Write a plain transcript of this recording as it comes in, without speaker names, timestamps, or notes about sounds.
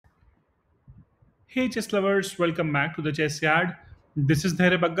Hey chess lovers, welcome back to the Chessyard. This is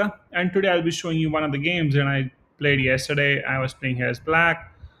dhairyabagga, and today I'll be showing you one of the games that I played yesterday. I was playing here as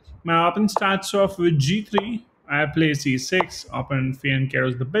black. My opponent starts off with g3. I play c6. Opponent and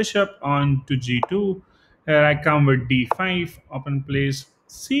carries the bishop on to g2. Here I come with d5. Opponent plays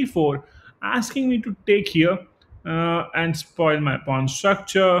c4, asking me to take here and spoil my pawn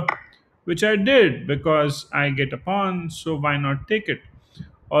structure, which I did because I get a pawn, so why not take it?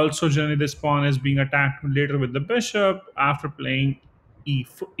 Also, generally, this pawn is being attacked later with the bishop after playing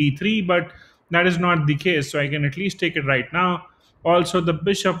e3, but that is not the case, so I can at least take it right now. Also, the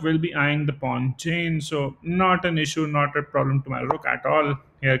bishop will be eyeing the pawn chain, so not an issue, not a problem to my rook at all.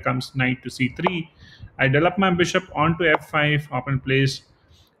 Here comes knight to c3. I develop my bishop onto f5. Opponent plays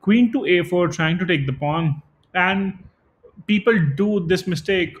queen to a4, trying to take the pawn, and people do this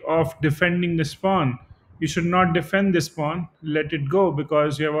mistake of defending this pawn. You should not defend this pawn, let it go,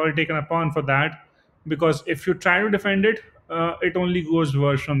 because you have already taken a pawn for that. Because if you try to defend it, it only goes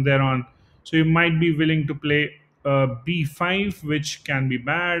worse from there on. So you might be willing to play b5, which can be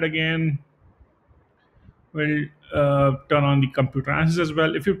bad again. Will turn on the computer answers as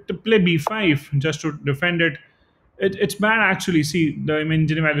well. If you play b5 just to defend it, it's bad actually. See, the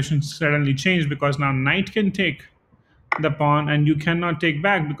engine evaluation suddenly changed because now knight can take the pawn and you cannot take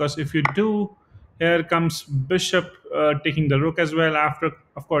back, because if you do, here comes bishop taking the rook as well. After,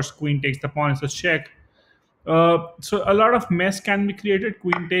 of course, queen takes the pawn, it's a check. So a lot of mess can be created.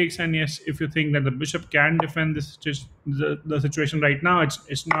 Queen takes, and yes, if you think that the bishop can defend this, just the situation right now,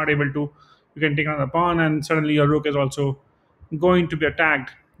 it's not able to. You can take on the pawn, and suddenly your rook is also going to be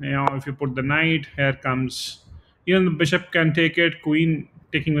attacked. If you put the knight, here comes, even the bishop can take it. Queen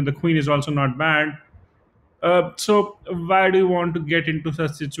taking with the queen is also not bad. So why do you want to get into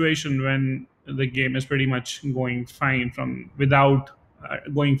such situation when the game is pretty much going fine from without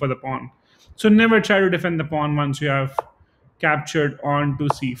going for the pawn? So never try to defend the pawn once you have captured on to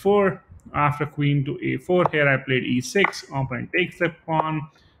c4. After queen to a4, here I played e6. Opponent takes the pawn.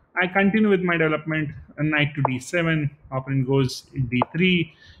 I continue with my development. A knight to d7. Opponent goes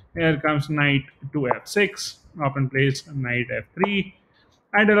d3. Here comes knight to f6. Opponent plays knight f3.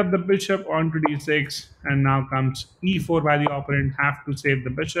 I develop the bishop onto d6, and now comes e4 by the opponent. Have to save the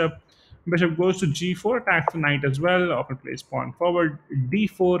bishop. Bishop goes to g4, attacks the knight as well. Opponent plays pawn forward,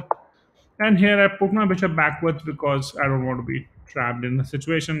 d4, and here I put my bishop backwards because I don't want to be trapped in a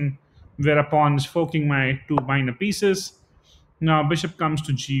situation where a pawn is forking my two minor pieces. Now bishop comes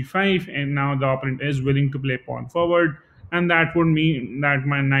to g5, and now the opponent is willing to play pawn forward, and that would mean that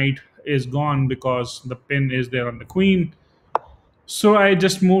my knight is gone because the pin is there on the queen. So I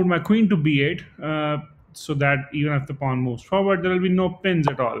just moved my queen to b8, so that even if the pawn moves forward, there will be no pins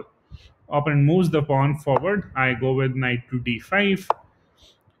at all. Opponent moves the pawn forward. I go with knight to d5.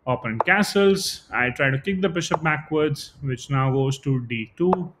 Opponent castles. I try to kick the bishop backwards, which now goes to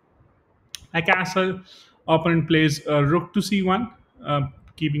d2. I castle. Opponent plays a rook to c1,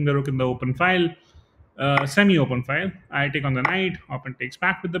 keeping the rook in the open file, semi-open file. I take on the knight. Opponent takes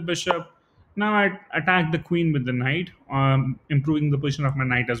back with the bishop. Now I attack the queen with the knight, improving the position of my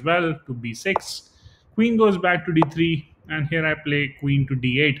knight as well to b6. Queen goes back to d3, and here I play queen to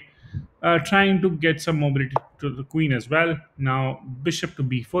d8, trying to get some mobility to the queen as well. Now bishop to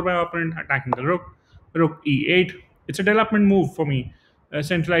b4 by opponent, attacking the rook. Rook e8. It's a development move for me,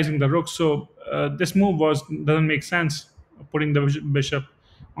 centralizing the rook. So this move doesn't make sense. Putting the bishop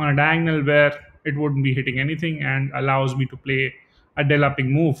on a diagonal where it wouldn't be hitting anything and allows me to play a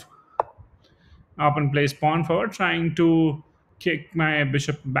developing move. Opponent plays pawn forward, trying to kick my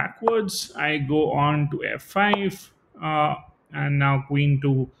bishop backwards. I go on to f5, and now queen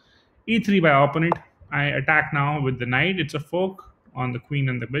to e3 by opponent. I attack now with the knight. It's a fork on the queen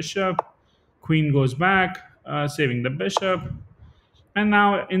and the bishop. Queen goes back, saving the bishop. And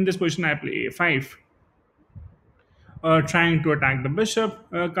now in this position, I play a5, trying to attack the bishop.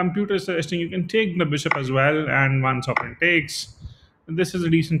 Computer is suggesting you can take the bishop as well, and once opponent takes, this is a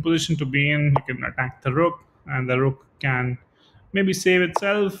decent position to be in. You can attack the rook, and the rook can maybe save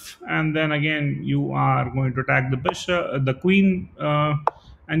itself, and then again you are going to attack the bishop, the queen,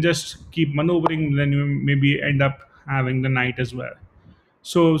 and just keep maneuvering. Then you maybe end up having the knight as well.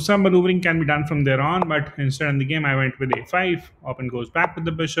 So some maneuvering can be done from there on, but instead in the game I went with a5. Opponent goes back with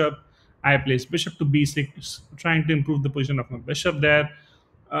the bishop. I place bishop to b6, trying to improve the position of my bishop there.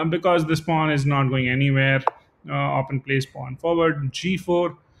 Because this pawn is not going anywhere, opponent plays pawn forward,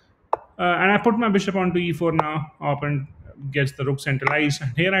 g4. And I put my bishop onto e4 now. Opponent gets the rook centralized.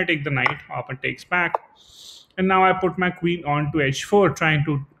 And here I take the knight. Opponent takes back. And now I put my queen onto h4, trying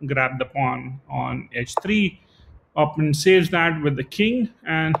to grab the pawn on h3. Opponent saves that with the king,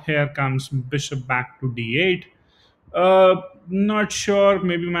 and here comes bishop back to d8. Not sure.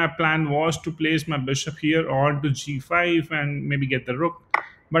 Maybe my plan was to place my bishop here on to g5 and maybe get the rook.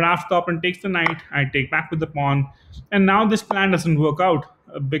 But after the opponent takes the knight, I take back with the pawn. And now this plan doesn't work out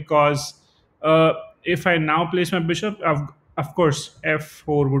because uh, if I now place my bishop, of course,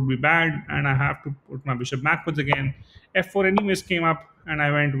 f4 would be bad, and I have to put my bishop backwards again. f4 anyways came up, and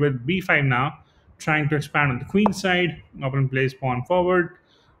I went with b5 now, trying to expand on the queen side. Opponent plays pawn forward,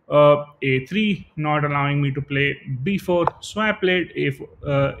 a3, not allowing me to play b4, so I played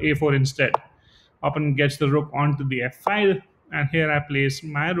a4 instead. Opponent gets the rook onto the f file, and here I place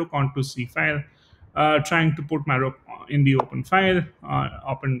my rook onto c file, trying to put my rook in the open file.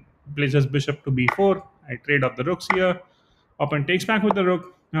 Opponent places bishop to b4. I trade off the rooks here. Opponent takes back with the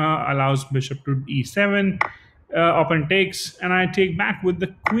rook, allows bishop to e7. Opponent takes, and I take back with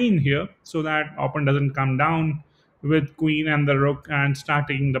the queen here so that opponent doesn't come down with queen and the rook and start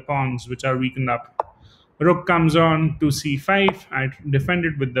taking the pawns, which are weakened up. Rook comes on to c5. I defend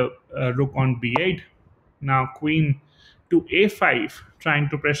it with the rook on b8. Now queen to a5, trying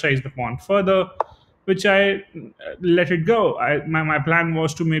to pressurize the pawn further, which I let it go. My plan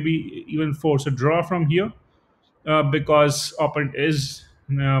was to maybe even force a draw from here, because opponent is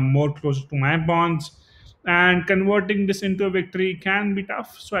more closer to my pawns, and converting this into a victory can be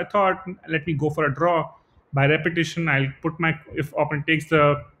tough. So I thought, let me go for a draw. By repetition, I'll put my, if opponent takes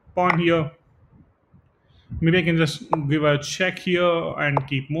the pawn here, maybe I can just give a check here and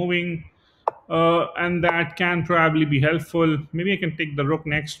keep moving. And that can probably be helpful. Maybe I can take the rook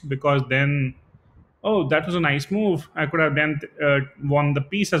next, because then, oh, that was a nice move. I could have then won the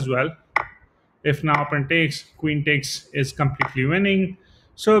piece as well. If now opponent takes, queen takes is completely winning.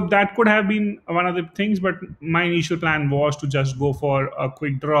 So that could have been one of the things, but my initial plan was to just go for a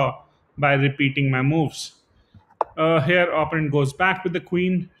quick draw by repeating my moves. Here, opponent goes back with the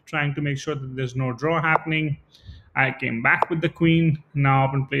queen, trying to make sure that there's no draw happening. I came back with the queen. Now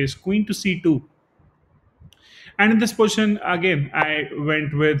opponent plays queen to c2. And in this position, again, I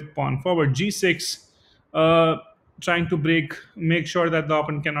went with pawn forward g6, uh, trying to make sure that the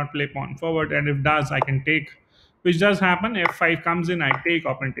opponent cannot play pawn forward. And if does, I can take, which does happen. F5 comes in, I take,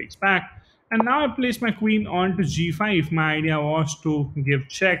 opponent takes back. And now I place my queen on to g5. My idea was to give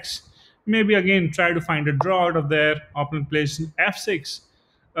checks. Maybe again, try to find a draw out of there. Opponent plays f6,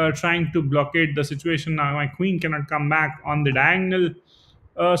 trying to blockade the situation. Now my queen cannot come back on the diagonal.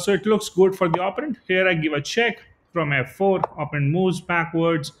 So it looks good for the opponent. Here I give a check from f4. Opponent moves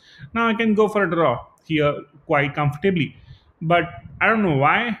backwards. Now I can go for a draw here quite comfortably. But I don't know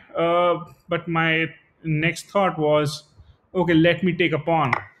why. But my next thought was, okay, let me take a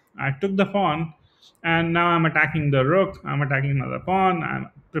pawn. I took the pawn, and now I'm attacking the rook. I'm attacking another pawn.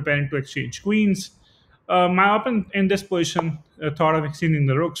 I'm preparing to exchange queens. My opponent in this position thought of exchanging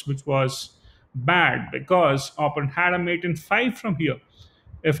the rooks, which was bad because opponent had a mate in 5 from here.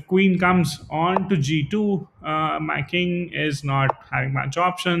 If queen comes on to g2, my king is not having much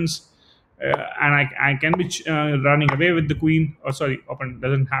options, and I can be running away with the queen. Oh, sorry, opponent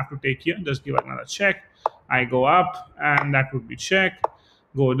doesn't have to take here. Just give another check. I go up, and that would be check.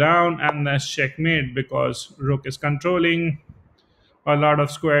 Go down, and that's checkmate because rook is controlling a lot of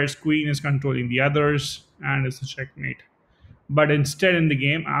squares. Queen is controlling the others, and it's a checkmate. But instead, in the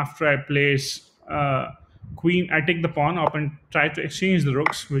game, after I place queen, I take the pawn up and try to exchange the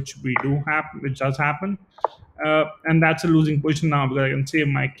rooks, which we do have, which does happen, and that's a losing position now because I can save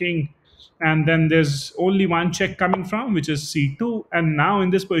my king. And then there's only one check coming from, which is c2. And now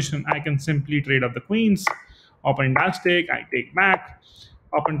in this position, I can simply trade off the queens. Opponent does take, I take back.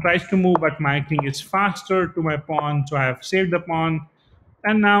 Opponent tries to move, but my king is faster to my pawn, so I have saved the pawn.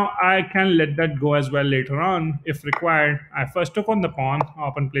 And now I can let that go as well later on if required. I first took on the pawn,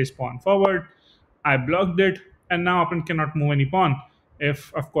 opponent plays pawn forward. I blocked it, and now opponent cannot move any pawn.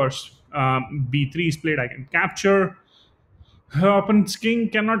 If, of course, b3 is played, I can capture. Opponent's king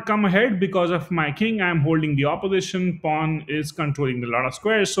cannot come ahead because of my king. I'm holding the opposition. Pawn is controlling a lot of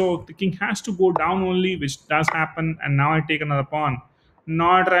squares, so the king has to go down only, which does happen. And now I take another pawn,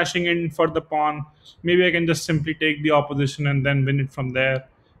 not rushing in for the pawn. Maybe I can just simply take the opposition and then win it from there.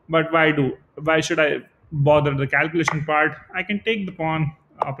 But why should I bother the calculation part? I can take the pawn.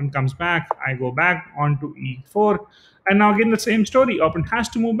 Opponent comes back. I go back onto e4, and now again the same story. Opponent has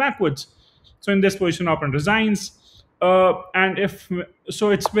to move backwards. So in this position, opponent resigns. And if so,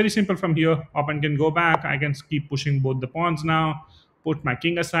 it's very simple from here. Opponent can go back. I can keep pushing both the pawns now. Put my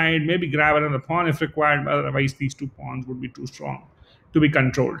king aside. Maybe grab another pawn if required. Otherwise, these two pawns would be too strong to be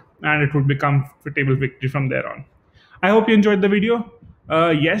controlled, and it would become comfortable victory from there on. I hope you enjoyed the video.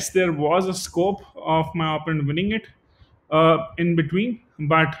 Yes, there was a scope of my opponent winning it in between,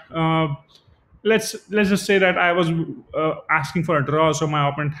 but let's just say that I was asking for a draw, so my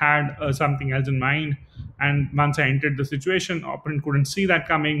opponent had something else in mind, and once I entered the situation, opponent couldn't see that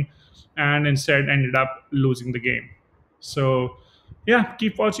coming, and instead ended up losing the game. So yeah,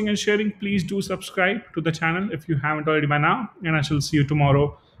 keep watching and sharing. Please do subscribe to the channel if you haven't already by now, and I shall see you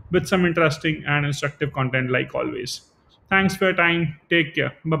tomorrow with some interesting and instructive content like always. Thanks for your time. Take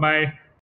care. Bye bye.